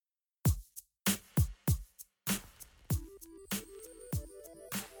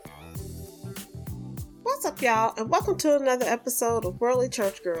What's up, y'all, and welcome to another episode of Worldly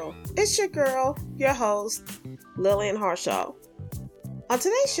Church Girl. It's your girl, your host, Lillian Harshaw. On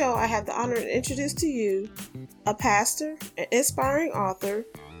today's show, I have the honor to introduce to you a pastor, an inspiring author,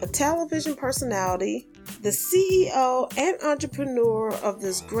 a television personality, the CEO and entrepreneur of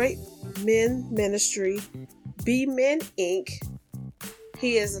this great men ministry, Be Men Inc.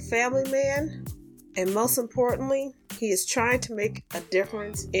 He is a family man, and most importantly, he is trying to make a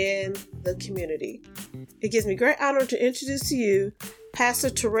difference in the community. It gives me great honor to introduce to you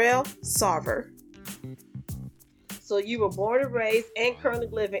Pastor Terrell Sarver. So you were born and raised and currently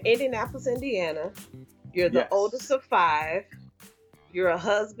live in Indianapolis, Indiana. You're the oldest of 5. You're a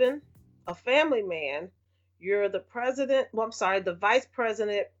husband, a family man. You're the the vice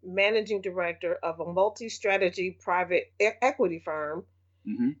president, managing director of a multi-strategy private equity firm.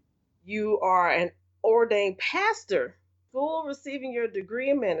 Mm-hmm. You are an ordained pastor, full receiving your degree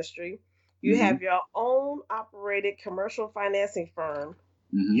in ministry. You have your own operated commercial financing firm.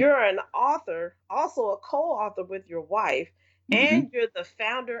 You're an author, also a co-author with your wife, and you're the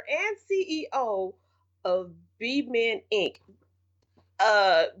founder and CEO of Be Men Inc.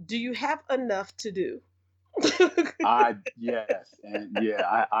 Do you have enough to do? Yes. And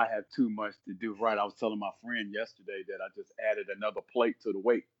yeah, I have too much to do. Right. I was telling my friend yesterday that I just added another plate to the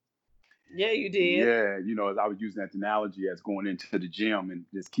weight. Yeah, you did. Yeah, I was using that analogy as going into the gym and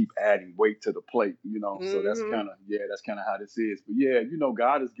just keep adding weight to the plate, So that's kind of how this is. But yeah,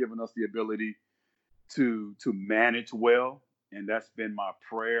 God has given us the ability to manage well. And that's been my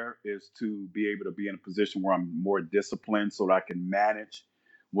prayer, is to be able to be in a position where I'm more disciplined so that I can manage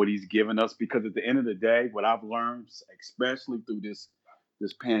what he's given us. Because at the end of the day, what I've learned, especially through this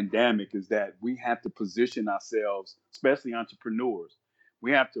pandemic, is that we have to position ourselves, especially entrepreneurs,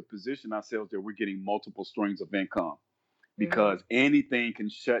 we have to position ourselves that we're getting multiple streams of income, because anything can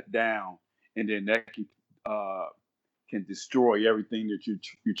shut down, and then that can destroy everything that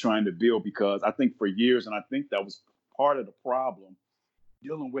you're trying to build. Because I think for years, and I think that was part of the problem,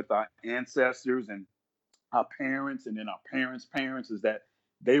 dealing with our ancestors and our parents and then our parents' parents, is that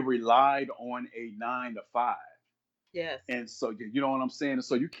they relied on a 9 to 5. Yes. And so, you know what I'm saying? And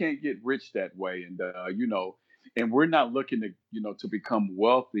so you can't get rich that way. And, and we're not looking to become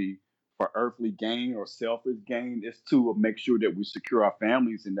wealthy for earthly gain or selfish gain. It's to make sure that we secure our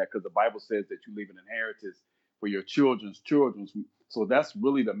families in that, because the Bible says that you leave an inheritance for your children's children. So that's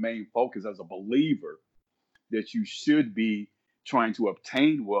really the main focus as a believer, that you should be trying to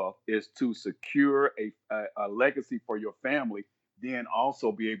obtain wealth, is to secure a legacy for your family, then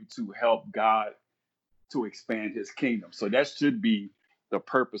also be able to help God to expand his kingdom. So that should be the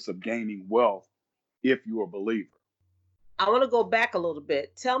purpose of gaining wealth if you're a believer. I want to go back a little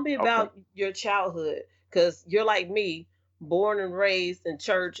bit. Tell me about your childhood, because you're like me, born and raised in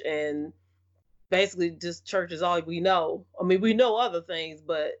church, and basically just church is all we know. I mean, we know other things,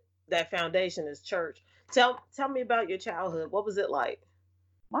 but that foundation is church. Tell me about your childhood. What was it like?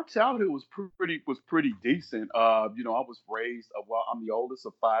 My childhood was pretty decent. I was raised. I'm the oldest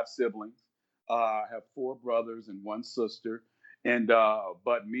of 5 siblings. I have 4 brothers and 1 sister, and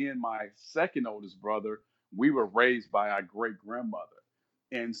but me and my second oldest brother, we were raised by our great grandmother,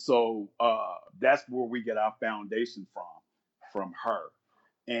 and so that's where we get our foundation from her.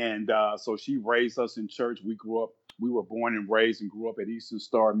 And so she raised us in church. We were born and raised and grew up at Eastern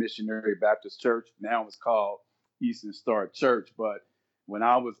Star Missionary Baptist Church. Now it's called Eastern Star Church, but when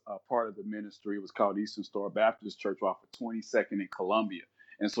I was a part of the ministry, it was called Eastern Star Baptist Church off of 22nd in Columbia.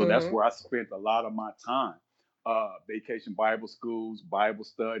 And so that's where I spent a lot of my time. Vacation Bible schools, Bible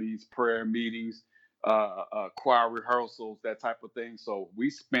studies, prayer meetings, choir rehearsals, that type of thing. So we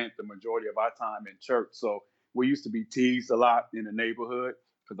spent the majority of our time in church. So we used to be teased a lot in the neighborhood,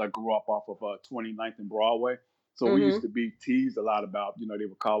 because I grew up off of 29th and Broadway. So we used to be teased a lot about, they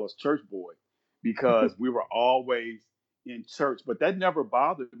would call us church boys, because we were always in church. But that never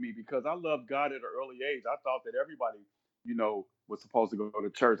bothered me, because I loved God at an early age. I thought that everybody, was supposed to go to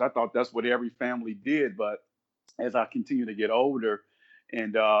church. I thought that's what every family did. But as I continue to get older,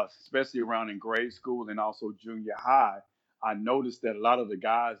 and especially around in grade school and also junior high, I noticed that a lot of the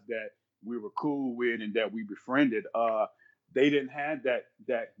guys that we were cool with and that we befriended, they didn't have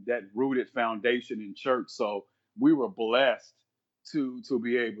that rooted foundation in church. So we were blessed to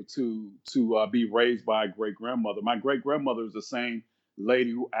be able to be raised by a great grandmother. My great grandmother is the same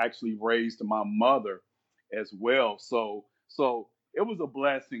lady who actually raised my mother as well. So it was a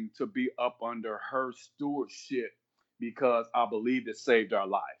blessing to be up under her stewardship, because I believe it saved our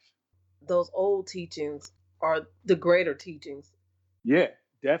life. Those old teachings are the greater teachings. Yeah,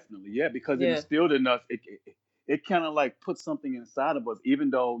 definitely. Yeah, because it instilled in us. It kind of like put something inside of us, even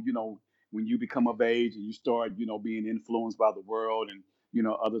though when you become of age and you start, being influenced by the world and,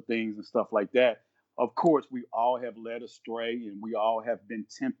 other things and stuff like that. Of course, we all have led astray and we all have been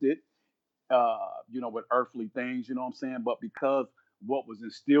tempted, with earthly things, you know what I'm saying? But because what was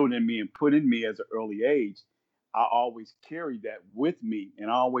instilled in me and put in me as an early age, I always carried that with me. And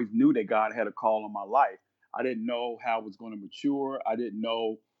I always knew that God had a call on my life. I didn't know how it was going to mature. I didn't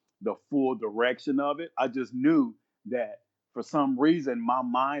know the full direction of it. I just knew that for some reason, my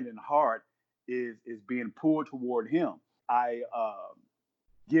mind and heart is being pulled toward Him. I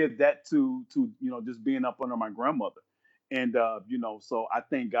give that to just being up under my grandmother, and so I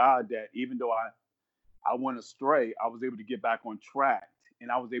thank God that even though I went astray, I was able to get back on track, and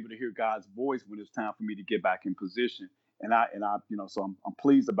I was able to hear God's voice when it's time for me to get back in position. And I so I'm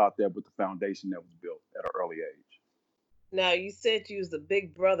pleased about that with the foundation that was built at an early age. Now, you said you was the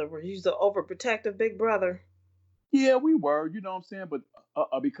big brother. Were you the overprotective big brother? Yeah, we were, you know what I'm saying, but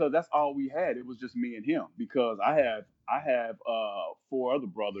because that's all we had. It was just me and him. Because I have four other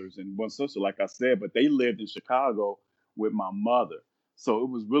brothers and one sister, like I said, but they lived in Chicago with my mother. So it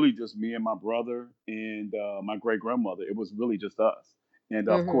was really just me and my brother and my great grandmother. It was really just us, and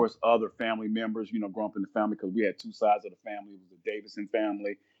of Mm-hmm. course other family members. Growing up in the family because we had two sides of the family. It was the Davidson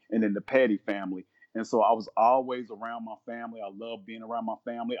family and then the Petty family. And so I was always around my family. I loved being around my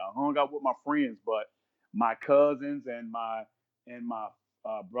family. I hung out with my friends, but my cousins and my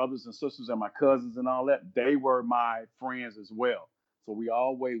brothers and sisters and my cousins and all that, they were my friends as well. So we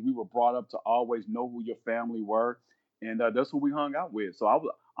were brought up to always know who your family were, and that's who we hung out with. So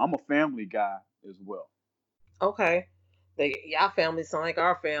I'm a family guy as well. Okay. Y'all family sound like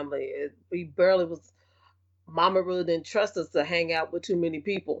our family. We barely was. Mama really didn't trust us to hang out with too many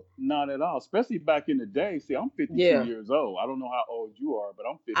people. Not at all, especially back in the day. See, I'm 52 Yeah. years old. I don't know how old you are, but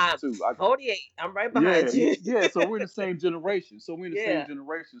I'm I'm 52. 48. I'm right behind Yeah, you. yeah. So we're in the same generation. Yeah. So we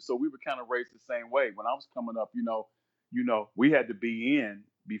were kind of raised the same way. When I was coming up, we had to be in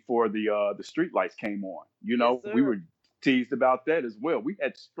before the street lights came on. Yes, We sir. were teased about that as well. We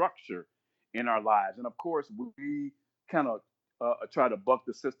had structure in our lives, and of course, we kind of try to buck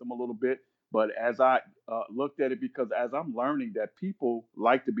the system a little bit. But as I looked at it, because as I'm learning that people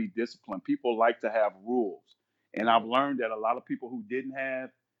like to be disciplined, people like to have rules, and I've Mm-hmm. learned that a lot of people who didn't have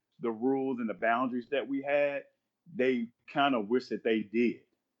the rules and the boundaries that we had, they kind of wish that they did.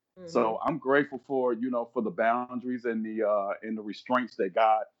 Mm-hmm. So I'm grateful for the boundaries and the restraints that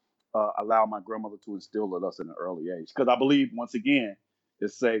God allowed my grandmother to instill in us in an early age. Because I believe once again,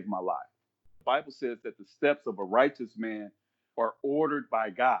 it saved my life. The Bible says that the steps of a righteous man are ordered by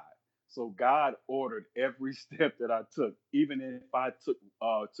God. So God ordered every step that I took, even if I took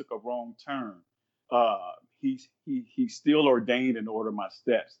a wrong turn. Uh, he still ordained and ordered my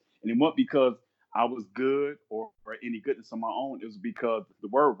steps, and it wasn't because I was good or any goodness of my own. It was because the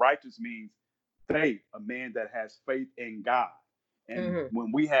word righteous means faith, a man that has faith in God. And Mm-hmm.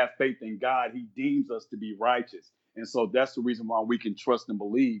 when we have faith in God, He deems us to be righteous. And so that's the reason why we can trust and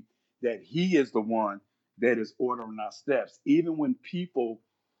believe that He is the one that is ordering our steps. Even when people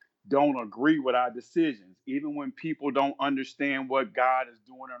don't agree with our decisions, even when people don't understand what God is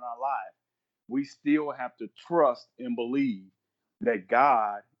doing in our life, we still have to trust and believe that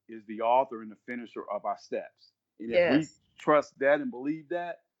God is the author and the finisher of our steps. And if we Yes. trust that and believe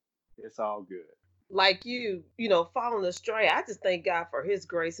that, it's all good. Like falling astray. I just thank God for His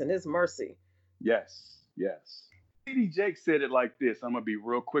grace and His mercy. Yes, yes. T.D. Jake said it like this. I'm going to be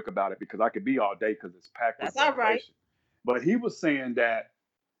real quick about it because I could be all day because it's packed with That's all right. revelation. But he was saying that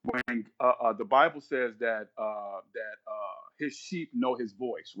when the Bible says that his sheep know his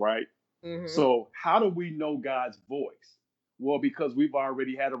voice, right? Mm-hmm. So how do we know God's voice? Well, because we've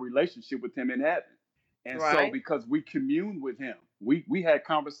already had a relationship with Him in heaven, and so Right. because we communed with Him, we had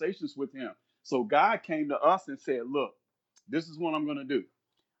conversations with Him. So God came to us and said, "Look, this is what I'm going to do.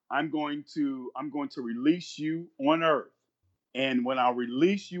 I'm going to release you on earth. And when I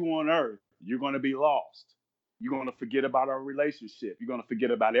release you on earth, you're going to be lost. You're going to forget about our relationship. You're going to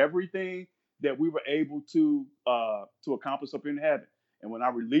forget about everything that we were able to accomplish up in heaven. And when I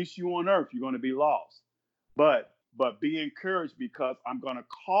release you on earth, you're going to be lost. But be encouraged because I'm going to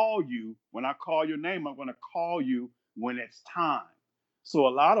call you. When I call your name, I'm going to call you when it's time. So a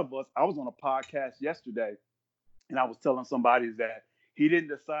lot of us, I was on a podcast yesterday and I was telling somebody that he didn't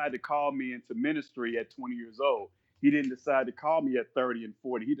decide to call me into ministry at 20 years old. He didn't decide to call me at 30 and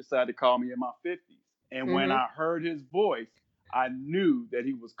 40. He decided to call me in my 50s. And when Mm-hmm. I heard his voice, I knew that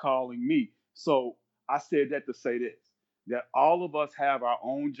he was calling me. So I said that to say this, that all of us have our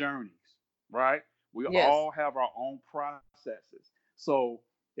own journeys, right? We Yes. all have our own processes. So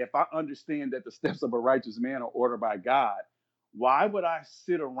if I understand that the steps of a righteous man are ordered by God, Why would I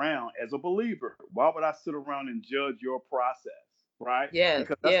sit around as a believer? Why would I sit around and judge your process? Right? Yes,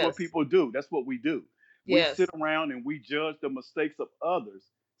 Because that's what yes, people do. That's what we do. We sit yes. around and we judge the mistakes of others,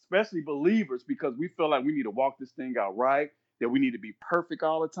 especially believers, because we feel like we need to walk this thing out right, that we need to be perfect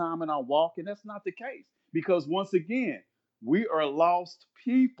all the time in our walk. And that's not the case. Because once again, we are lost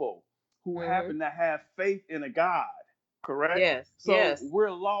people who Hmm. happen to have faith in a God, correct? Yes, So yes.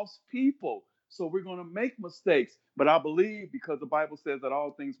 we're lost people. So we're going to make mistakes. But I believe because the Bible says that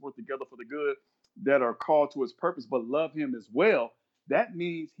all things work together for the good that are called to his purpose, but love him as well. That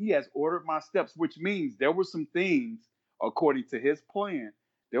means he has ordered my steps, which means there were some things according to his plan.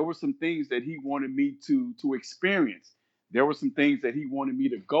 There were some things that he wanted me to experience. There were some things that he wanted me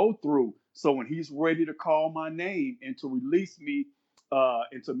to go through. So when he's ready to call my name and to release me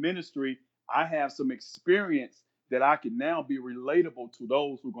into ministry, I have some experience that I can now be relatable to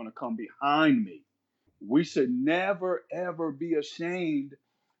those who are going to come behind me. We should never, ever be ashamed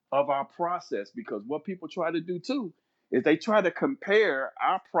of our process because what people try to do too is they try to compare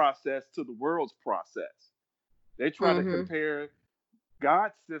our process to the world's process. They try to Hmm. compare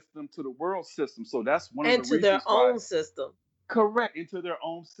God's system to the world's system. So that's one of the And to their reasons why own system. correct into their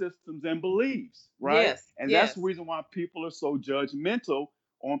own systems and beliefs, right? Yes, And that's the yes. reason why people are so judgmental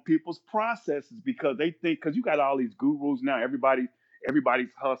on people's processes because they think because you got all these gurus now, everybody's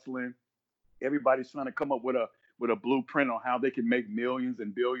hustling, everybody's trying to come up with a blueprint on how they can make millions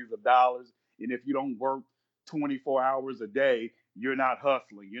and billions of dollars. And if you don't work 24 hours a day, you're not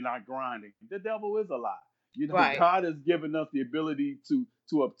hustling, you're not grinding. The devil is a lie. You know, Right. God has given us the ability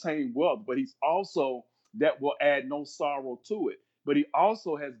to obtain wealth, but He's also that will add no sorrow to it. But He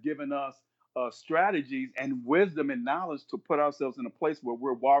also has given us strategies and wisdom and knowledge to put ourselves in a place where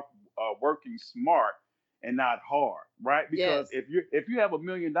we're working smart and not hard, right? Because Yes. if you have $1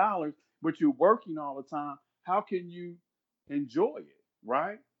 million but you're working all the time, how can you enjoy it,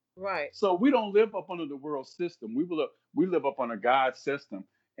 right? Right. So we don't live up under the world system. We live up under God's system.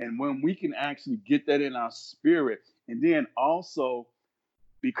 And when we can actually get that in our spirit, and then also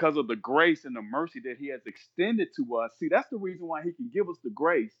because of the grace and the mercy that He has extended to us, see, that's the reason why He can give us the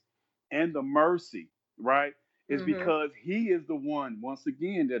grace and the mercy, right? Is Hmm. because He is the one, once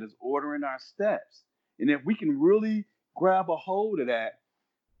again, that is ordering our steps. And if we can really grab a hold of that,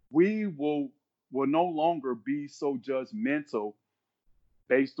 we will no longer be so judgmental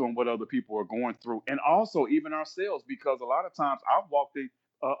based on what other people are going through, and also even ourselves, because a lot of times I've walked in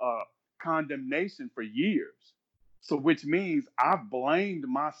condemnation for years. So, which means I've blamed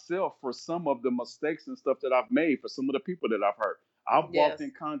myself for some of the mistakes and stuff that I've made, for some of the people that I've hurt. I've walked Yes.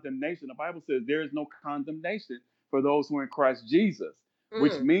 in condemnation. The Bible says there is no condemnation for those who are in Christ Jesus,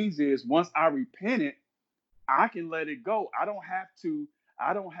 which Mm. means is once I repented, I can let it go. I don't have to.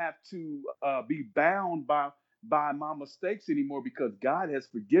 I don't have to be bound by my mistakes anymore because God has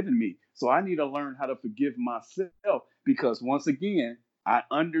forgiven me. So I need to learn how to forgive myself because once again, I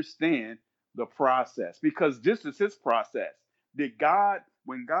understand the process because this is His process. That God,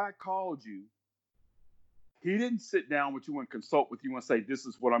 when God called you, He didn't sit down with you and consult with you and say, "This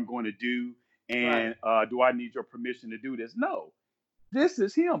is what I'm going to do." Right. And do I need your permission to do this? No, this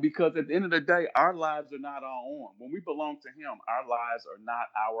is Him because at the end of the day, our lives are not our own. When we belong to Him, our lives are not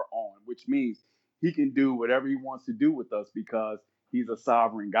our own, which means He can do whatever He wants to do with us because He's a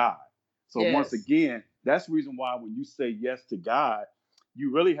sovereign God. So, once Yes. again, that's the reason why when you say yes to God,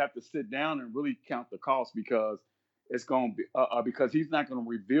 you really have to sit down and really count the cost because it's going to be, because He's not going to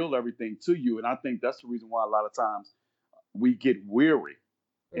reveal everything to you. And I think that's the reason why a lot of times we get weary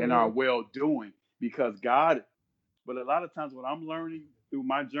in our Hmm. well doing because God, but a lot of times what I'm learning through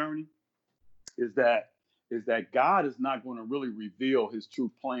my journey is that God is not going to really reveal His true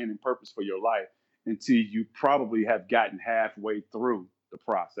plan and purpose for your life until you probably have gotten halfway through the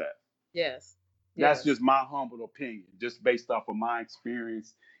process. Yes. That's Yes. just my humble opinion, just based off of my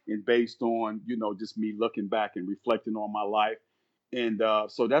experience and based on just me looking back and reflecting on my life, and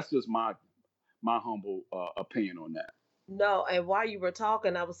so that's just my humble opinion on that. No, and while you were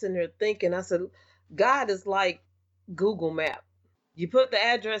talking, I was sitting here thinking, I said, God is like Google Map. You put the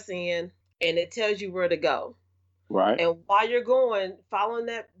address in and it tells you where to go. Right? And while you're going, following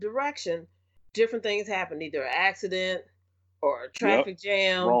that direction, different things happen, either an accident or a Yep. traffic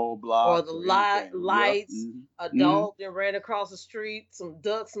jam or the Roadblocks or anything. Yep. lights, a Hmm. dog that ran across the street, some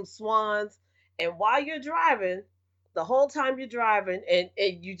ducks, some swans. And while you're driving, the whole time you're driving and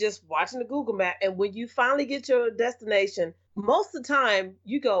you just watching the Google map. And when you finally get to your destination, most of the time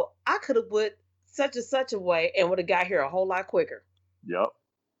you go, I could have went such and such a way and would have got here a whole lot quicker. Yep.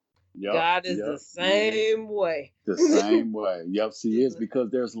 Yep. God is the Yep. Yeah. same way. The same way. Yep. See, He's it's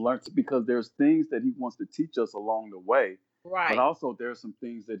because there's things that He wants to teach us along the way, But Right. also there are some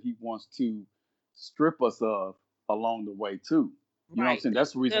things that he wants to strip us of along the way too. You know what I'm Right. saying?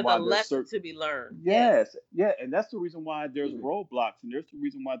 That's the reason There's a why there's lesson certain. to be learned. Yes. Yes, yeah, and that's the reason why there's roadblocks, and there's the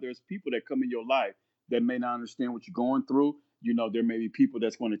reason why there's people that come in your life that may not understand what you're going through. There may be people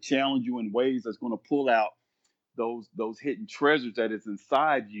that's going to challenge you in ways that's going to pull out those hidden treasures that is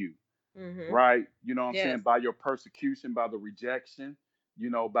inside you, Mm-hmm. right? You know what I'm saying? Yes. By your persecution, by the rejection,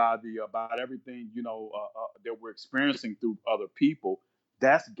 by the about everything, that we're experiencing through other people.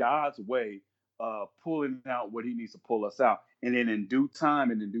 That's God's way of pulling out what He needs to pull us out, and then in due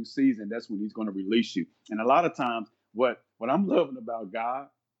time and in due season, that's when He's going to release you. And a lot of times, what I'm loving about God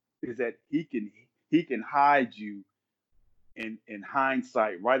is that He can hide you in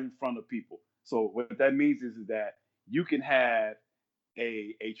hindsight, right in front of people. So what that means is that you can have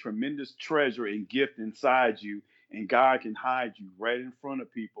a tremendous treasure and gift inside you, and God can hide you right in front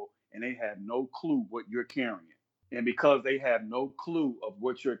of people, and they have no clue what you're carrying. And because they have no clue of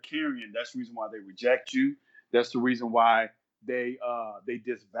what you're carrying, that's the reason why they reject you. That's the reason why they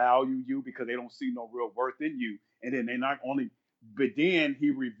disvalue you, because they don't see no real worth in you. And then they not only, but then he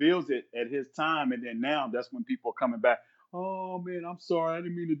reveals it at his time, and then now that's when people are coming back. Oh man, I'm sorry, I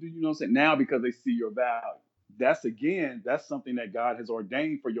didn't mean to do. You know what I'm saying? Now because they see your value. That's something that God has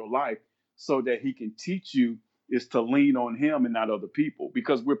ordained for your life, so that He can teach you is to lean on Him and not other people,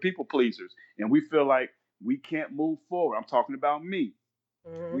 because we're people pleasers and we feel like we can't move forward. I'm talking about me.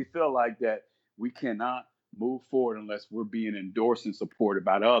 Mm-hmm. We feel like that we cannot move forward unless we're being endorsed and supported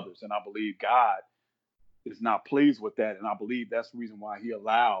by others. And I believe God is not pleased with that. And I believe that's the reason why He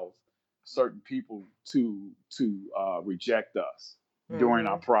allows certain people to reject us during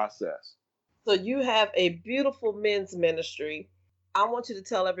our Mm-hmm. process. So you have a beautiful men's ministry. I want you to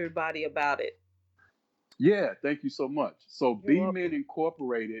tell everybody about it. Yeah, thank you so much. So You're B Men welcome.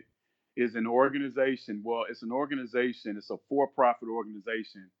 Incorporated is an organization. Well, it's an organization. It's a for-profit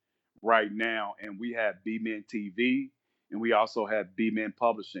organization right now, and we have B Men TV, and we also have B Men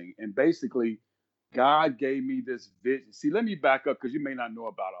Publishing. And basically, God gave me this vision. See, let me back up because you may not know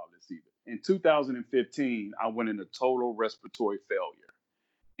about all this either. In 2015, I went into total respiratory failure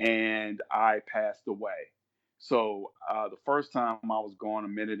and I passed away. So the first time I was gone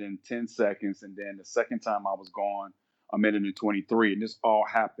 1 minute and 10 seconds, and then the second time I was gone 1 minute and 23, and this all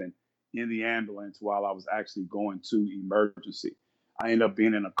happened in the ambulance while I was actually going to emergency. I ended up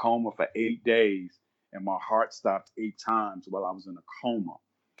being in a coma for 8 days, and my heart stopped 8 times while I was in a coma.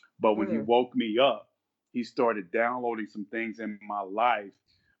 But when he Mm. woke me up, he started downloading some things in my life,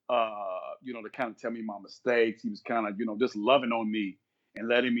 to kind of tell me my mistakes. He was kind of, just loving on me and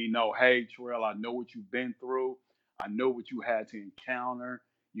letting me know, hey, Terrell, I know what you've been through. I know what you had to encounter,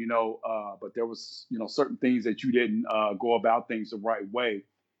 but there was, certain things that you didn't go about things the right way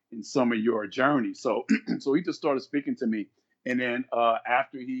in some of your journey. So, so he just started speaking to me. And then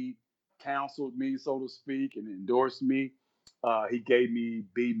after he counseled me, so to speak, and endorsed me, he gave me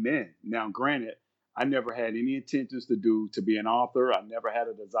B Men. Now, granted, I never had any intentions to be an author. I never had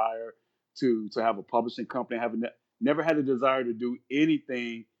a desire to have a publishing company. Never had a desire to do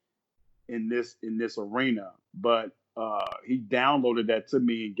anything in this arena. But he downloaded that to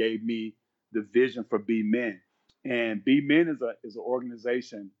me and gave me the vision for B Men. And B Men is an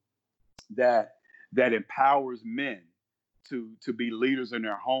organization that that empowers men to be leaders in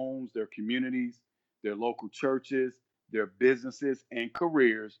their homes, their communities, their local churches, their businesses and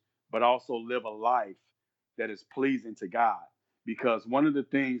careers, but also live a life that is pleasing to God. Because one of the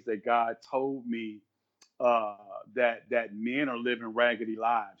things that God told me, uh, that men are living raggedy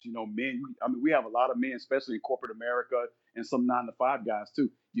lives. Men. I mean, we have a lot of men, especially in corporate America, and some 9 to 5 guys too.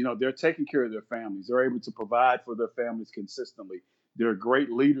 They're taking care of their families. They're able to provide for their families consistently. They're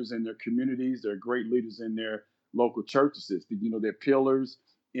great leaders in their communities. They're great leaders in their local churches. They're pillars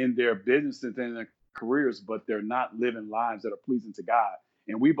in their businesses and their careers, but they're not living lives that are pleasing to God.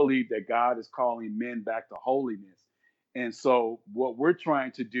 And we believe that God is calling men back to holiness. And so, what we're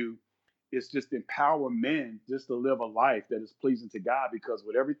trying to do is just empower men just to live a life that is pleasing to God. Because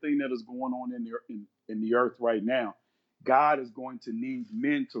with everything that is going on in the earth right now, God is going to need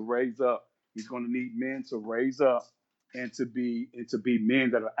men to raise up. He's going to need men to raise up and to be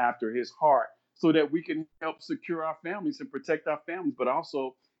men that are after His heart, so that we can help secure our families and protect our families, but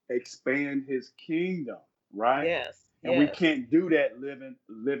also expand His kingdom, right? Yes. And we Yes. can't do that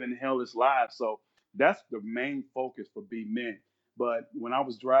living hellish lives. So that's the main focus for Be Men. But when I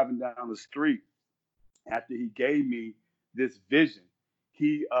was driving down the street after he gave me this vision,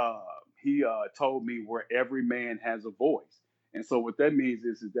 he told me where every man has a voice. And so what that means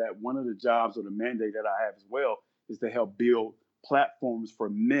is that one of the jobs or the mandate that I have as well is to help build platforms for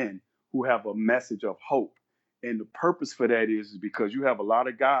men who have a message of hope. And the purpose for that is because you have a lot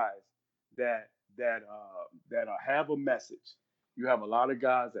of guys that have a message. You have a lot of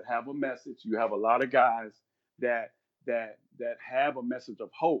guys that have a message. You have a lot of guys that have a message of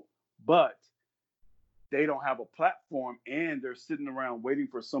hope, but they don't have a platform and they're sitting around waiting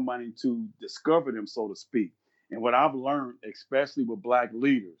for somebody to discover them, so to speak. And what I've learned, especially with black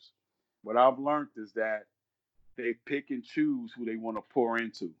leaders, what I've learned is that they pick and choose who they want to pour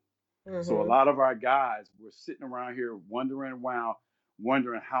into. So a Mm-hmm. lot of our guys were sitting around here wondering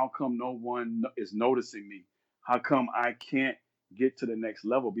how come no one is noticing me? How come I can't get to the next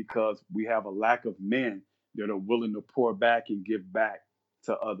level? Because we have a lack of men that are willing to pour back and give back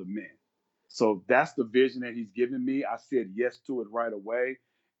to other men. So that's the vision that he's given me. I said yes to it right away.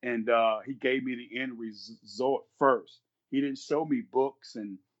 And he gave me the end result first. He didn't show me books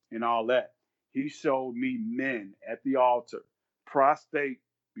and all that. He showed me men at the altar, prostrate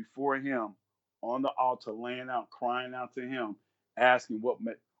before him on the altar, laying out, crying out to him, asking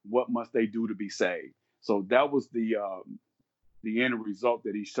what must they do to be saved. So that was the end result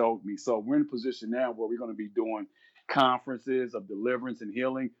that he showed me. So we're in a position now where we're going to be doing conferences of deliverance and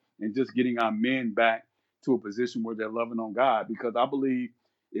healing and just getting our men back to a position where they're loving on God. Because I believe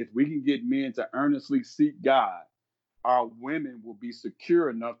if we can get men to earnestly seek God, our women will be secure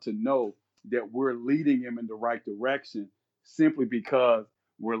enough to know that we're leading them in the right direction simply because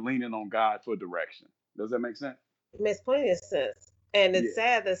we're leaning on God for direction. Does that make sense? It makes plenty of sense. And Yeah. it's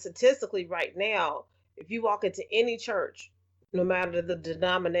sad that statistically, right now, if you walk into any church, no matter the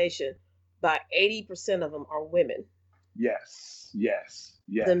denomination, about 80% of them are women. Yes. Yes.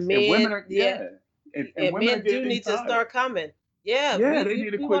 The Yes. And women men, are, yeah, yeah. And and women are men do getting need to tired. start coming. Yeah, Yeah, they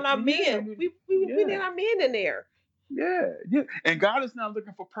need to we quit. want our Yeah, they men. need. We need Yeah, our men in there. yeah, yeah. And God is not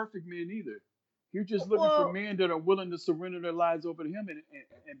looking for perfect men either. He's just looking for Well, men that are willing to surrender their lives over to Him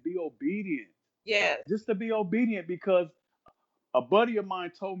and be obedient. yes, Just to be obedient, because a buddy of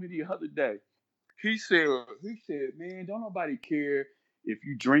mine told me the other day. He said, man, don't nobody care if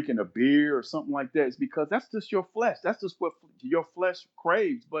you drinking a beer or something like that. It's because that's just your flesh. That's just what your flesh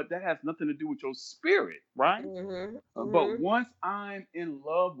craves, but that has nothing to do with your spirit, right? hmm But hmm once I'm in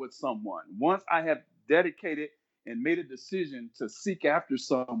love with someone, once I have dedicated and made a decision to seek after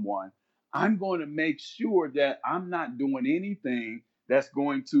someone, I'm going to make sure that I'm not doing anything that's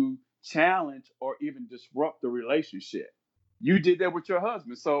going to challenge or even disrupt the relationship. You did that with your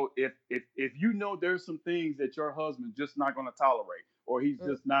husband. So if you know there's some things that your husband's just not going to tolerate, or he's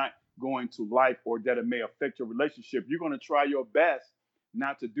just not going to like, or that it may affect your relationship, you're going to try your best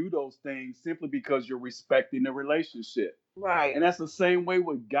not to do those things simply because you're respecting the relationship. right, And that's the same way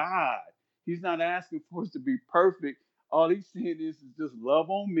with God. He's not asking for us to be perfect. All he's saying is just love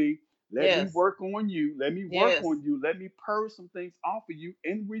on me. Let me yes, work on you. Let me work yes, on you. Let me purge some things off of you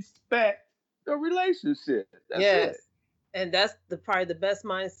and respect the relationship. That's it. yes. And that's probably the best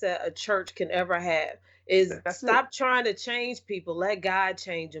mindset a church can ever have is That's it. stop trying to change people. Let God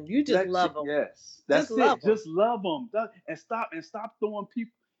change them. You just Let you, love them. yes, Just that's love it. them. Just love them, and stop throwing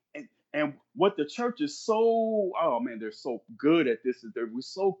people. And what the church is so, oh man, they're so good at this, is we're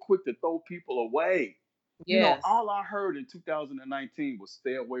so quick to throw people away. Yes. All I heard in 2019 was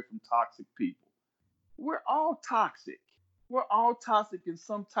stay away from toxic people. We're all toxic. We're all toxic in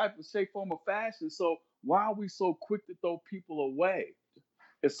some type of shape, form, or fashion. So why are we so quick to throw people away?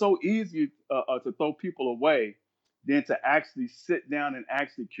 It's so easy to throw people away than to actually sit down and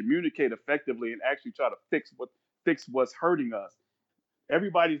actually communicate effectively and actually try to fix what's hurting us.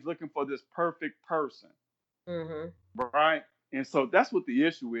 Everybody's looking for this perfect person, hmm right? And so that's what the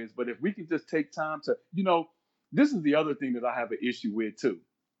issue is. But if we can just take time to, this is the other thing that I have an issue with too.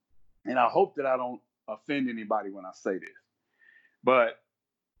 And I hope that I don't offend anybody when I say this. But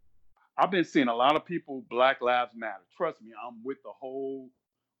I've been seeing a lot of people, Black Lives Matter. Trust me, I'm with the whole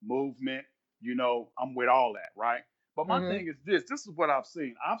movement. I'm with all that, right? But my hmm thing is this is what I've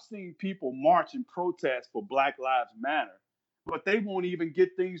seen. I've seen people march and protest for Black Lives Matter, but they won't even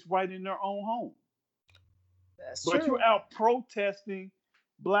get things right in their own home. That's But you're true. out protesting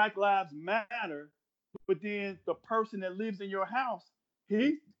Black Lives Matter, but then the person that lives in your house,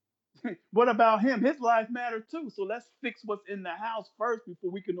 he what about him? His life matters too. So let's fix what's in the house first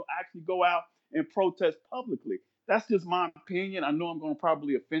before we can actually go out and protest publicly. That's just my opinion. I know I'm going to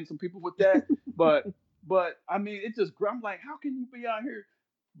probably offend some people with that, but I mean, I'm like, how can you be out here,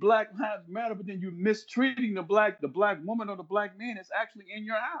 Black Lives Matter, but then you're mistreating the black woman or the black man that's actually in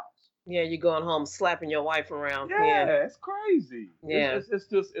your house? Yeah, you're going home slapping your wife around. Yeah. Yeah, it's crazy. It's Yeah. it's, it's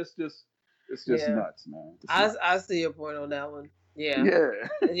just it's just it's just Yeah. nuts, man. It's I nuts. see your point on that one. Yeah. Yeah.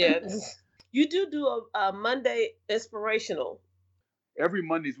 Yeah. You do a Monday inspirational. Every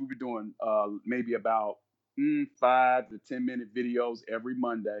Mondays we'll be doing maybe about 5 to 10 minute videos every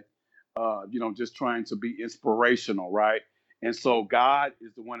Monday. Just trying to be inspirational, right? And so God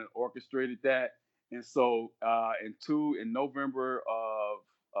is the one that orchestrated that. And so in November of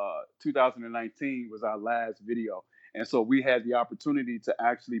 2019 was our last video, and so we had the opportunity to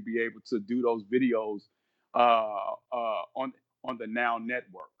actually be able to do those videos on the Now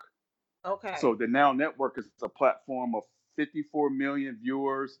Network. So Okay. the Now Network is a platform of 54 million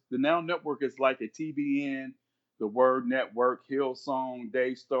viewers. The Now Network is like a TBN, the Word Network, Hillsong,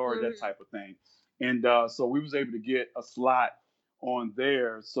 Daystar, that Hmm. type of thing. And so we was able to get a slot on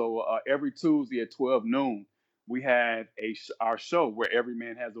there. So every Tuesday at 12 noon, we had our show where every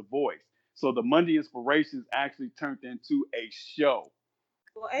man has a voice. So the Monday Inspirations actually turned into a show.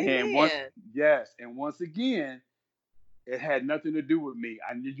 Well, And once, amen. yes, and once again, it had nothing to do with me.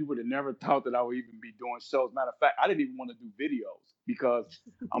 I knew you would have never thought that I would even be doing shows. Matter of fact, I didn't even want to do videos because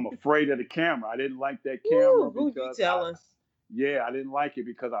I'm afraid of the camera. I didn't like that camera Woo, who you because telling? yeah, I didn't like it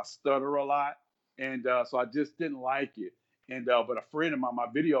because I stutter a lot, and so I just didn't like it. And but a friend of mine, my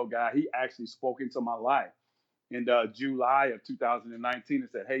video guy, he actually spoke into my life in July of 2019 and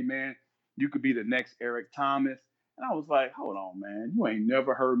said, "Hey man, you could be the next Eric Thomas." And I was like, "Hold on, man, you ain't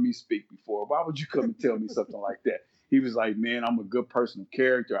never heard me speak before. Why would you come and tell me something like that?" He was like, "Man, I'm a good person of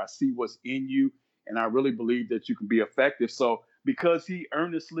character. I see what's in you, and I really believe that you can be effective." So because he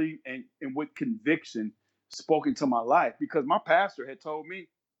earnestly and with conviction spoke into my life, because my pastor had told me,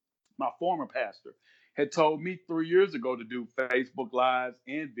 my former pastor had told me 3 years ago to do Facebook Lives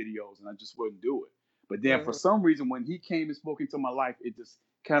and videos, and I just wouldn't do it. But then for Hmm. some reason, when he came and spoke into my life, it just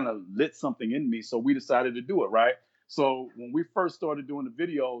kind of lit something in me. So we decided to do it, right? So when we first started doing the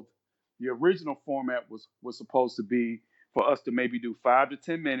videos, the original format was supposed to be for us to maybe do 5 to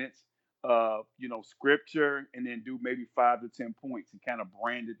 10 minutes of scripture, and then do maybe 5 to 10 points and kind of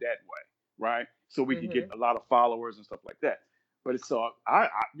brand it that way, right? So we could get Hmm. a lot of followers and stuff like that. But it's so I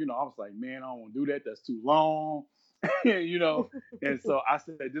was like, man, I don't want to do that. That's too long, you know. And so I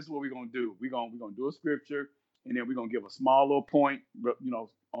said, this is what we're gonna do. We're gonna do a scripture, and then we're gonna give a small little point,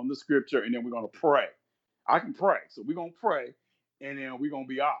 on the scripture, and then we're gonna pray. I can pray, so we're gonna pray, and then we're gonna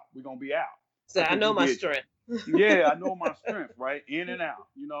be out. We're gonna be out. So I I think know we my did. strength. Yeah, I know my strength, right? In and out.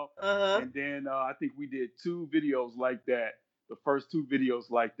 Uh-huh. And then I think we did 2 videos like that. The first 2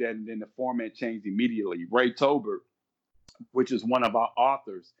 videos like that, and then the format changed immediately. Ray Tolbert, which is one of our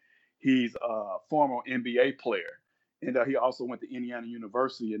authors. He's a former NBA player, and he also went to Indiana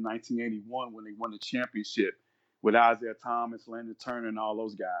University in 1981 when they won the championship with Isaiah Thomas, Landon Turner, and all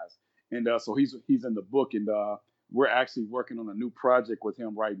those guys. And so he's in the book, and we're actually working on a new project with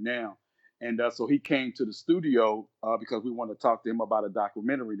him right now. And so he came to the studio because we want to talk to him about a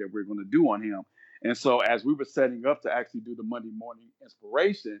documentary that we're going to do on him. And so as we were setting up to actually do the Monday morning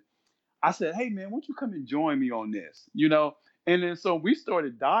inspiration, I said, "Hey man, won't you come and join me on this?" And then so we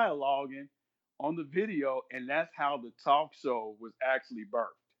started dialoguing on the video, and that's how the talk show was actually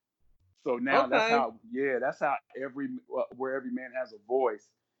birthed. So now Okay. that's how where every man has a voice.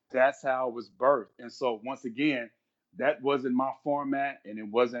 That's how it was birthed. And so once again, that wasn't my format, and it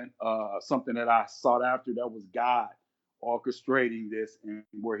wasn't something that I sought after. That was God orchestrating this and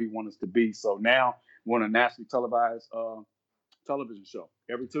where He wants us to be. So now we're on a nationally televised television show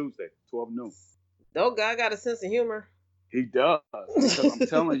every Tuesday, 12 noon. Oh, God got a sense of humor. He does, because I'm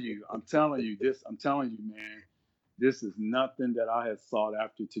telling you, man, this is nothing that I had sought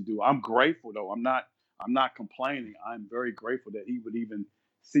after to do. I'm grateful though. I'm not complaining. I'm very grateful that he would even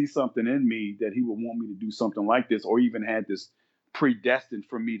see something in me that he would want me to do something like this, or even had this predestined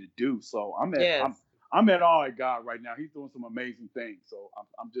for me to do. So Yes. I'm at all at God right now. He's doing some amazing things. So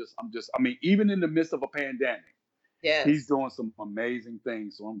I'm just I mean, even in the midst of a pandemic, he's Yes. doing some amazing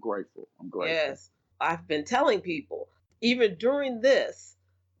things. So I'm grateful. I'm grateful. Yes. I've been telling people, even during this,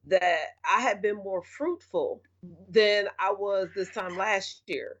 that I have been more fruitful than I was this time last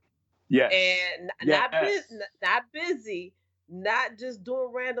year. Yes. And Yes. not busy, not just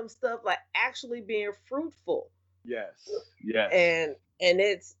doing random stuff, like actually being fruitful. Yes. Yes. And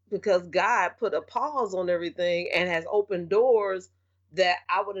it's because God put a pause on everything and has opened doors that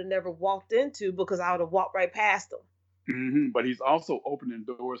I would have never walked into because I would have walked right past them. But he's also opening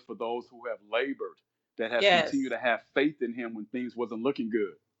doors for those who have labored, that have continued Yes. to have faith in him when things wasn't looking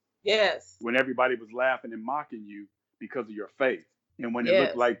good, Yes. when everybody was laughing and mocking you because of your faith, and when it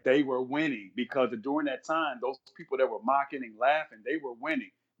looked Yes. like they were winning. Because during that time, those people that were mocking and laughing, they were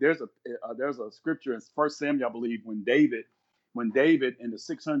winning. There's a scripture in First Samuel, I believe, when David and the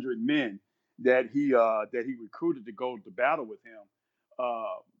 600 men that he recruited to go to battle with him,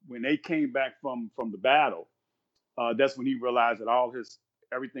 when they came back from the battle, that's when he realized that all his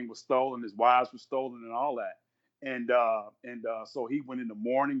everything was stolen. His wives were stolen and all that. So he went in the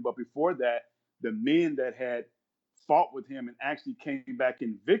morning. But before that, the men that had fought with him and actually came back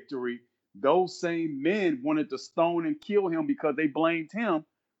in victory, those same men wanted to stone and kill him because they blamed him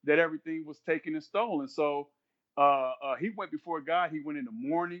that everything was taken and stolen. So he went before God. He went in the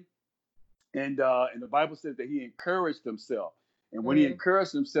morning, and the Bible says that he encouraged himself. And when he Mm.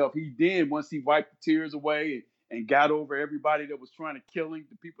 encouraged himself, he then, once he wiped the tears away and got over everybody that was trying to kill him,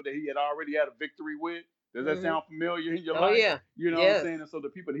 the people that he had already had a victory with. Does that Hmm. sound familiar in your Oh life? yeah. You know what I'm Yes. saying? And so the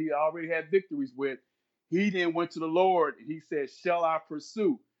people that he already had victories with, he then went to the Lord and he said, "Shall I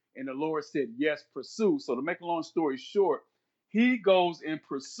pursue?" And the Lord said, "Yes, pursue." So to make a long story short, he goes and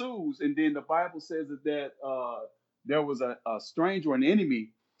pursues, and then the Bible says that there was a stranger, an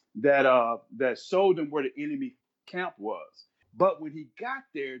enemy that showed him where the enemy camp was. But when he got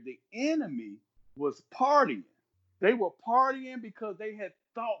there, the enemy was partying. They were partying because they had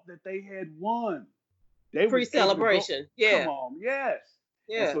thought that they had won. They was able to go, Pre-celebration. come Yeah. on, yes.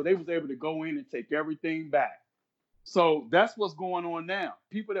 And Yeah. so they was able to go in and take everything back. So that's what's going on now.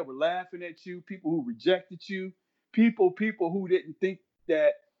 People that were laughing at you, people who rejected you, people who didn't think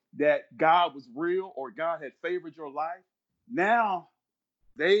that God was real or God had favored your life. Now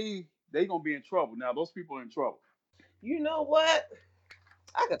they gonna be in trouble. Now those people are in trouble. You know what?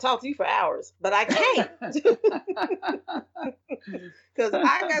 I could talk to you for hours, but I can't because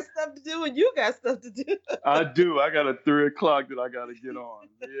I got stuff to do and you got stuff to do. I do. I got a 3 o'clock that I gotta get on.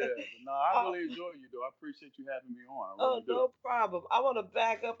 Yeah, but no, I Oh, really enjoy you though. I appreciate you having me on. I oh, really do. no problem. I want to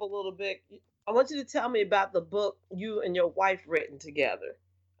back up a little bit. I want you to tell me about the book you and your wife written together.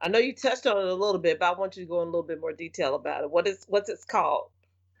 I know you touched on it a little bit, but I want you to go in a little bit more detail about it. What's it called?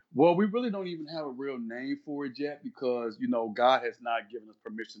 Well, we really don't even have a real name for it yet because God has not given us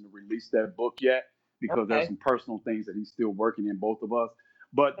permission to release that book yet because there's Okay. some personal things that He's still working in both of us.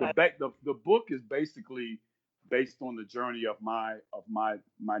 But Right. the book is basically based on the journey of my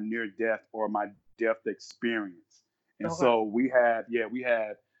near death or my death experience. And Okay. so we had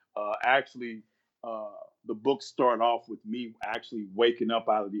actually uh, the book started off with me actually waking up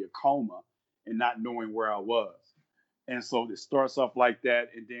out of the coma and not knowing where I was. And so it starts off like that,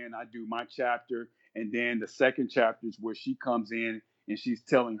 and then I do my chapter, and then the second chapter is where she comes in and she's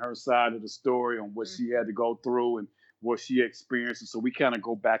telling her side of the story on what she Mhm. had to go through and what she experienced. And so we kind of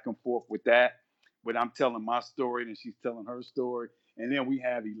go back and forth with that. But I'm telling my story and she's telling her story. And then we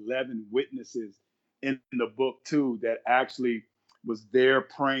have 11 witnesses in the book too that actually was there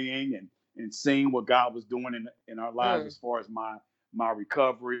praying and seeing what God was doing in our lives Mm. as far as my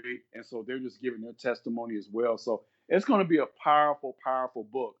recovery. And so they're just giving their testimony as well. So it's going to be a powerful, powerful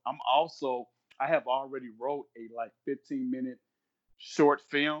book. I have already wrote a like 15-minute short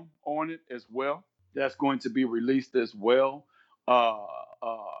film on it as well. That's going to be released as well. Uh,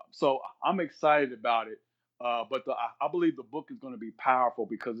 so I'm excited about it. I believe the book is going to be powerful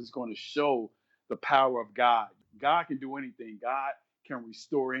because it's going to show the power of God. God can do anything. God can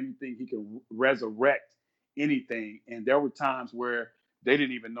restore anything. He can resurrect anything. And there were times where they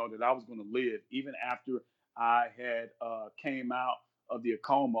didn't even know that I was going to live, even after I had came out of the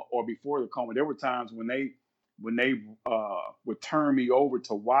coma or before the coma. There were times when they would turn me over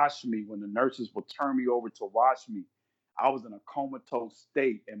to wash me, when the nurses would turn me over to wash me, I was in a comatose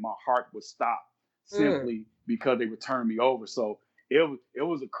state and my heart would stop Mm. simply because they would turn me over. So it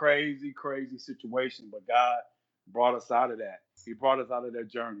was a crazy, crazy situation, but God brought us out of that. He brought us out of that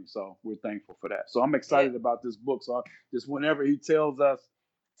journey. So we're thankful for that. So I'm Yeah. excited about this book. So just whenever he tells us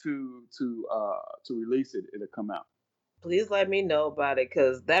to release it, it'll come out. Please let me know about it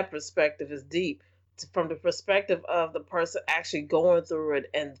because that perspective is deep. From the perspective of the person actually going through it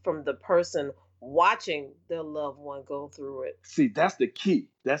and from the person watching their loved one go through it. See, that's the key.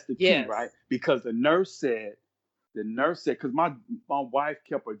 That's the key, right? Yes. Because the nurse said, because my wife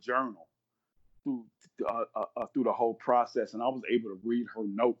kept a journal through through the whole process, and I was able to read her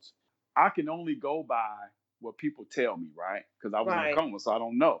notes. I can only go by what people tell me, right? Because I was in a Right. coma, so I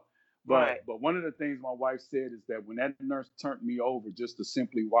don't know. But Right. but one of the things my wife said is that when that nurse turned me over just to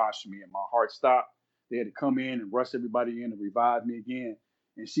simply wash me, and my heart stopped, they had to come in and rush everybody in and revive me again.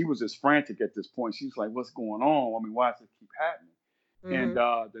 And she was just frantic at this point. She was like, "What's going on? I mean, why does it keep happening?" And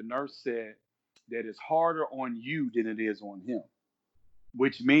Hmm. the nurse said that it's harder on you than it is on him,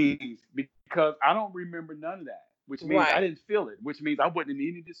 which means because I don't remember none of that, which means I Right. didn't feel it, which means I wasn't in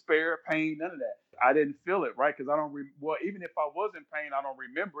any despair, pain, none of that. I didn't feel it, right? Because I don't, well, even if I was in pain, I don't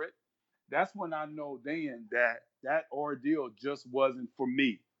remember it. That's when I know then that that ordeal just wasn't for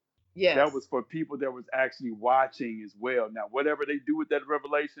me. That Yes. was for people that was actually watching as well. Now, whatever they do with that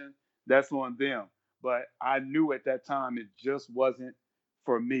revelation, that's on them. But I knew at that time it just wasn't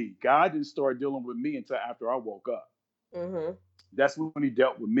for me. God didn't start dealing with me until after I woke up. Mm-hmm. That's when he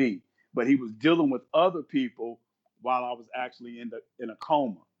dealt with me. But he was dealing with other people while I was actually in a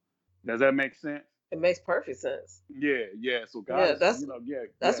coma. Does that make sense? It makes perfect sense. Yeah, yeah. So God Yeah, is,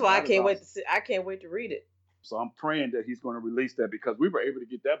 that's why I God is can't wait to awesome. see. I can't wait to read it. So I'm praying that he's going to release that because we were able to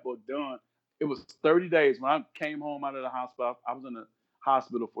get that book done. It was 30 days. When I came home out of the hospital, I was in the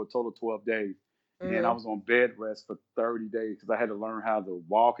hospital for a total of 12 days. And I Mm-hmm. was on bed rest for 30 days because I had to learn how to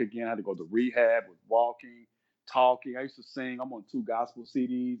walk again. I had to go to rehab with walking, talking. I used to sing. I'm on 2 gospel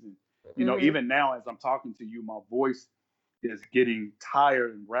CDs. And, Mm-hmm. even now as I'm talking to you, my voice is getting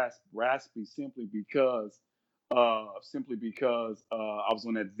tired and raspy I was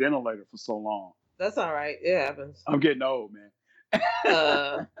on that ventilator for so long. That's all right. It happens. I'm getting old, man.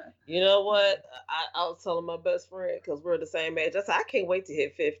 Uh, you know what? I was telling my best friend because we're the same age. I said I can't wait to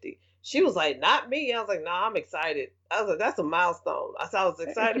hit 50. She was like, "Not me." I was like, "Nah, I'm excited." I was like, "That's a milestone." I said I was Heck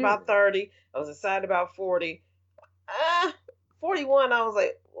excited yeah. about 30. I was excited about 40. Ah, 41. I was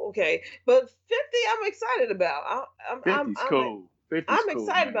like, okay, but 50. I'm excited about. 50's cool. 50's I'm cool,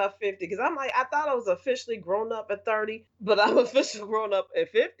 excited man. about 50 because I'm like I thought I was officially grown up at 30, but I'm officially grown up at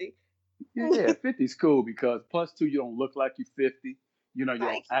 50. Yeah, 50's cool because plus two, you don't look like you're 50. You don't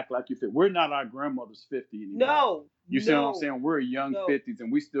Thank you. act like you're 50. We're not our grandmother's 50 anymore. No, You see what I'm no, saying? We're young no. 50s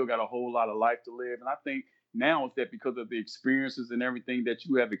and we still got a whole lot of life to live. And I think now it's that because of the experiences and everything that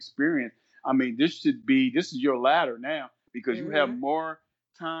you have experienced, I mean, this is your ladder now because you have Mhm. more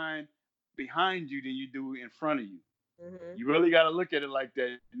time behind you than you do in front of you. Mhm. You really got to look at it like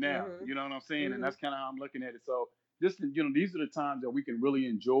that now. Mhm. You know what I'm saying? And Mhm. that's kind of how I'm looking at it. So these are the times that we can really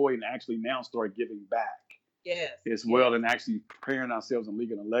enjoy and actually now start giving back Yes. as well, Yes. and actually preparing ourselves and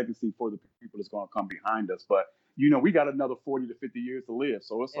leaving a legacy for the people that's going to come behind us. But we got another 40 to 50 years to live,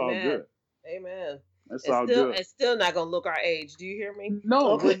 so it's all Amen. good. Amen. It's It's all still good. it's still not gonna look our age. Do you hear me?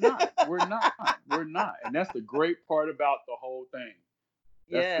 No, we're Okay. not. We're not. We're not. And that's the great part about the whole thing.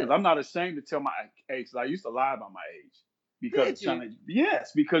 That's because Yes. I'm not ashamed to tell my age. 'Cause I used to lie about my age because Did trying you? to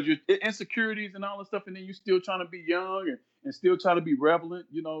yes, because your insecurities and all this stuff, and then you still trying to be young and still trying to be relevant,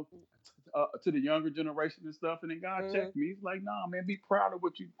 to the younger generation and stuff. And then God Mhm. checked me. He's like, "Nah, man, be proud of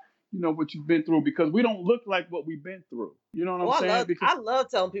what you've been through because we don't look like what we've been through. You know what Oh, I'm saying? Because I love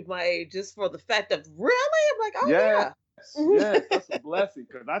telling people my age just for the fact of really. I'm like, oh yes, yeah. yes, Mhm. that's a blessing.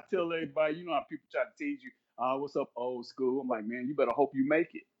 Because I tell everybody, how people try to tease you, what's up, old school? I'm like, man, you better hope you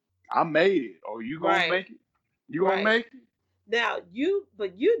make it. I made it. Or you gonna Right. make it? You gonna Right. make it? Now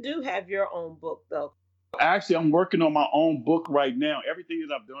but you do have your own book though. Actually, I'm working on my own book right now. Everything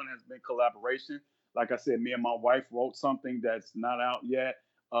that I've done has been collaboration. Like I said, me and my wife wrote something that's not out yet.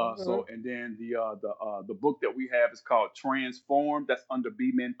 Mhm. And then the book that we have is called Transformed. That's under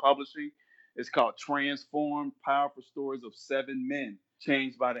B Men Publishing. It's called Transformed: Powerful Stories of 7 Men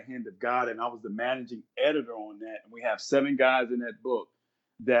Changed by the Hand of God. And I was the managing editor on that. And we have 7 guys in that book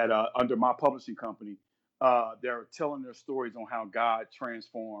that under my publishing company. They're telling their stories on how God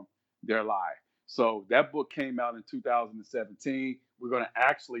transformed their life. So that book came out in 2017. We're going to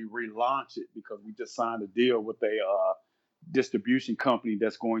actually relaunch it because we just signed a deal with a distribution company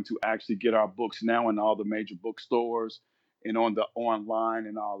that's going to actually get our books now in all the major bookstores and on the online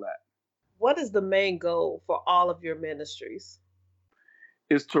and all that. What is the main goal for all of your ministries?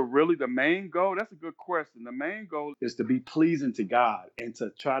 Is to really the main goal? That's a good question. The main goal is to be pleasing to God and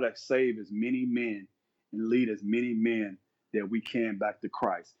to try to save as many men and lead as many men that we can back to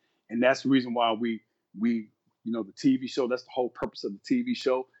Christ. And that's the reason why we the TV show. That's the whole purpose of the TV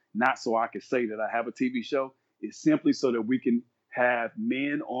show. Not so I can say that I have a TV show. It's simply so that we can have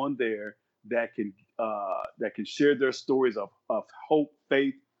men on there that can share their stories of hope,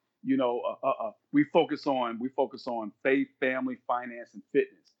 faith, we focus on faith, family, finance, and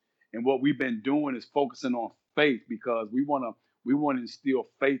fitness. And what we've been doing is focusing on faith because we want to instill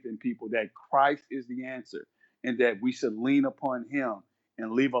faith in people that Christ is the answer and that we should lean upon Him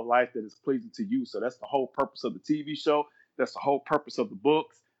and live a life that is pleasing to you. So that's the whole purpose of the TV show. That's the whole purpose of the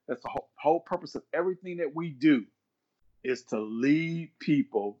books. That's the whole purpose of everything that we do is to lead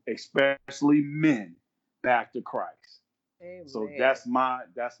people, especially men, back to Christ. So Amen. that's my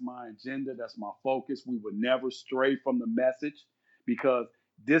agenda. That's my focus. We would never stray from the message because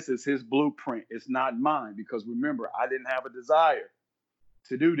this is his blueprint. It's not mine. Because remember, I didn't have a desire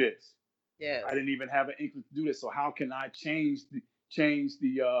to do this. I Yes. didn't even have an inkling to do this. So how can I change the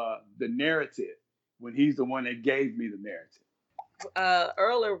narrative when he's the one that gave me the narrative?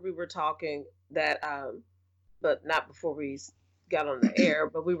 Earlier we were talking that but not before got on the air,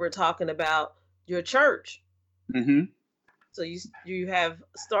 but we were talking about your church. Mm-hmm. So you have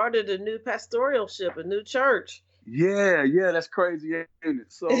started a new pastoralship, a new church. Yeah, that's crazy, ain't it?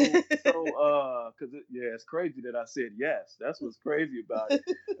 It's crazy that I said yes. That's what's crazy about it.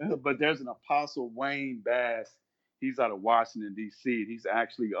 But there's an Apostle Wayne Bass. He's out of Washington D.C. He's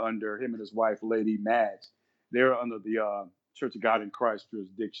actually under him and his wife, Lady Madge. They're under the Church of God in Christ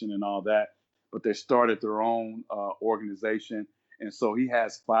jurisdiction and all that. But they started their own organization, and so he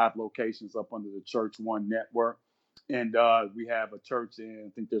has 5 locations up under the Church One network. And we have a church in.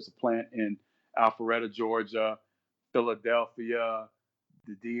 I think there's a plant in Alpharetta, Georgia, Philadelphia,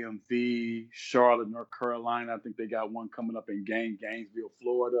 the DMV, Charlotte, North Carolina. I think they got one coming up in Gainesville,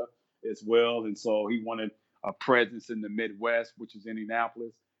 Florida as well. And so he wanted a presence in the Midwest, which is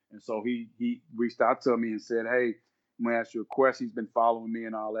Indianapolis. And so he reached out to me and said, hey, I'm going to ask you a question. He's been following me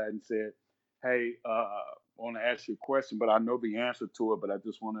and all that, and said, hey, I want to ask you a question, but I know the answer to it, but I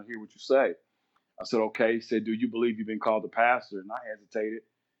just want to hear what you say. I said, okay. He said, do you believe you've been called a pastor? And I hesitated.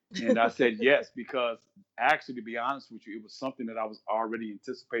 And I said yes, because actually, to be honest with you, it was something that I was already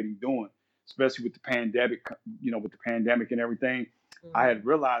anticipating doing, especially with the pandemic, with the pandemic and everything. Mm-hmm. I had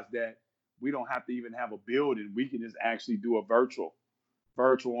realized that we don't have to even have a building. We can just actually do a virtual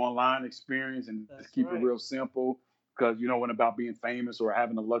online experience and just keep it real simple, because, it wasn't about being famous or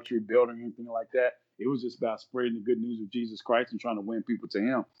having a luxury building or anything like that. It was just about spreading the good news of Jesus Christ and trying to win people to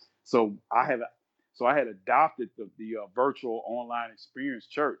him. So I had adopted the virtual online experience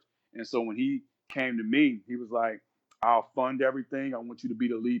church. And so when he came to me, he was like, I'll fund everything. I want you to be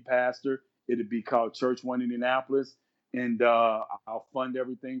the lead pastor. It'll be called Church One Indianapolis. And I'll fund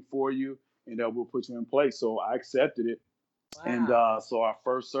everything for you. And we'll put you in place. So I accepted it. Wow. And so our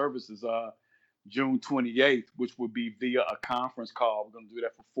first service is June 28th, which will be via a conference call. We're going to do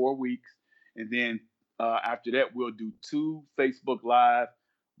that for 4 weeks. And then after that, we'll do 2 Facebook Live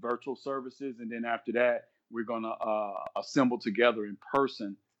virtual services. And then after that, we're going to assemble together in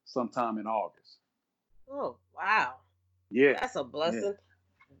person sometime in August. Oh, wow. Yeah. That's a blessing.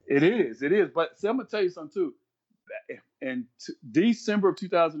 Yeah. It is. But see, I'm going to tell you something too. In December of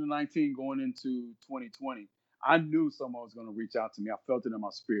 2019, going into 2020, I knew someone was going to reach out to me. I felt it in my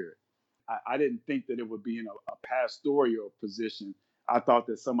spirit. I didn't think that it would be in a pastoral position. I thought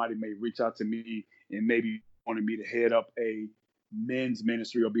that somebody may reach out to me and maybe wanted me to head up a men's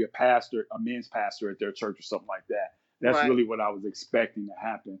ministry or be a men's pastor at their church or something like that. That's really what I was expecting to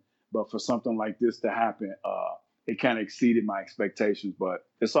happen. But for something like this to happen, it kind of exceeded my expectations. But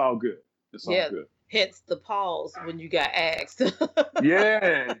it's all good. It's all good. Hence the pause when you got asked.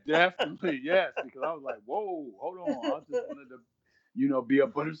 Yeah, definitely. Yes, because I was like, whoa, hold on. I just wanted to, be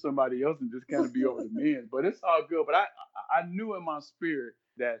up under somebody else and just kind of be over the men. But it's all good. But I knew in my spirit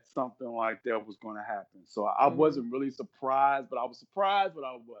that something like that was going to happen. So I wasn't really surprised, but I was surprised, but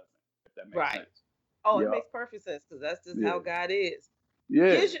I wasn't, if that makes sense. Oh, it makes perfect sense, because that's just how God is.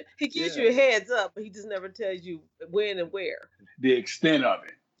 Yeah. He gives you a heads up, but he just never tells you when and where. The extent of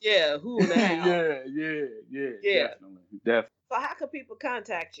it. Yeah, who and how. Yeah. Definitely. So how can people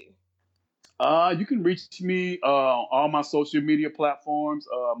contact you? You can reach me on all my social media platforms.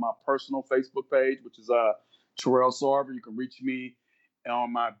 My personal Facebook page, which is Terrell Sarver. You can reach me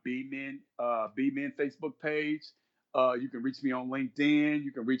on my B-Men Facebook page. You can reach me on LinkedIn.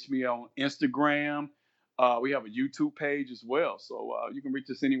 You can reach me on Instagram. We have a YouTube page as well. So you can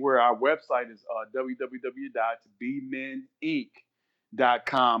reach us anywhere. Our website is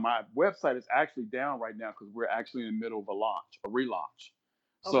www.bmeninc.com. My website is actually down right now because we're actually in the middle of a relaunch.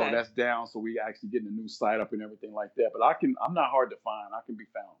 So that's down. So we actually getting a new site up and everything like that. But I'm not hard to find. I can be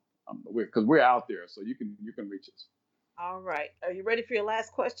found because we're out there. So you can reach us. All right. Are you ready for your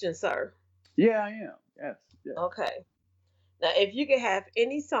last question, sir? Yeah, I am. Yes. Okay. Now, if you could have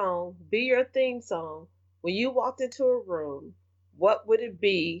any song be your theme song when you walked into a room, what would it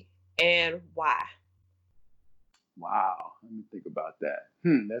be and why? Wow. Let me think about that.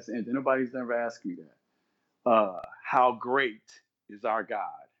 That's interesting. Nobody's never asked me that. How great is our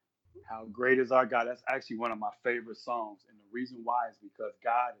God? How great is our God? That's actually one of my favorite songs. And the reason why is because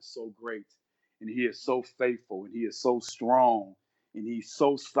God is so great, and he is so faithful, and he is so strong, and he's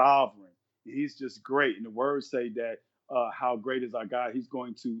so sovereign. And he's just great. And the words say that how great is our God? He's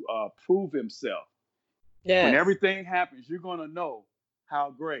going to prove himself. Yes. When everything happens, you're going to know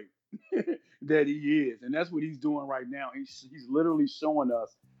how great that he is. And that's what he's doing right now. He's literally showing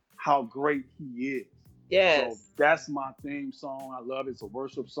us how great he is. Yes. So that's my theme song. I love it. It's a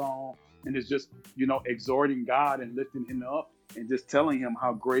worship song. And it's just, exhorting God and lifting him up and just telling him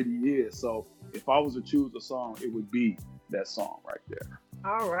how great he is. So if I was to choose a song, it would be that song right there.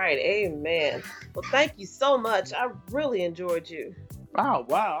 All right. Amen. Well, thank you so much. I really enjoyed you. Wow.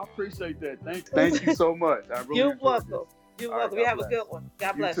 I appreciate that. Thank you so much. I really You're welcome. You're welcome. You have a good one.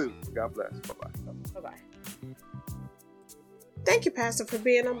 God bless. You too. God bless. Bye-bye. Bye-bye. Thank you, Pastor, for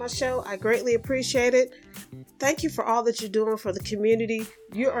being on my show. I greatly appreciate it. Thank you for all that you're doing for the community.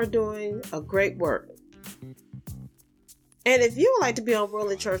 You are doing a great work. And if you would like to be on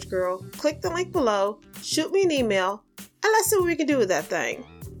Worldly Church Girl, click the link below, shoot me an email, and let's see what we can do with that thing.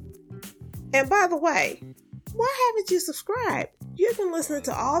 And by the way, why haven't you subscribed? You've been listening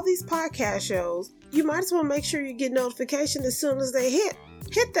to all these podcast shows. You might as well make sure you get notification as soon as they hit.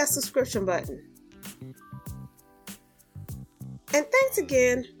 Hit that subscription button. And thanks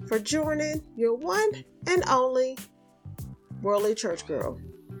again for joining your one and only Worldly Church Girl.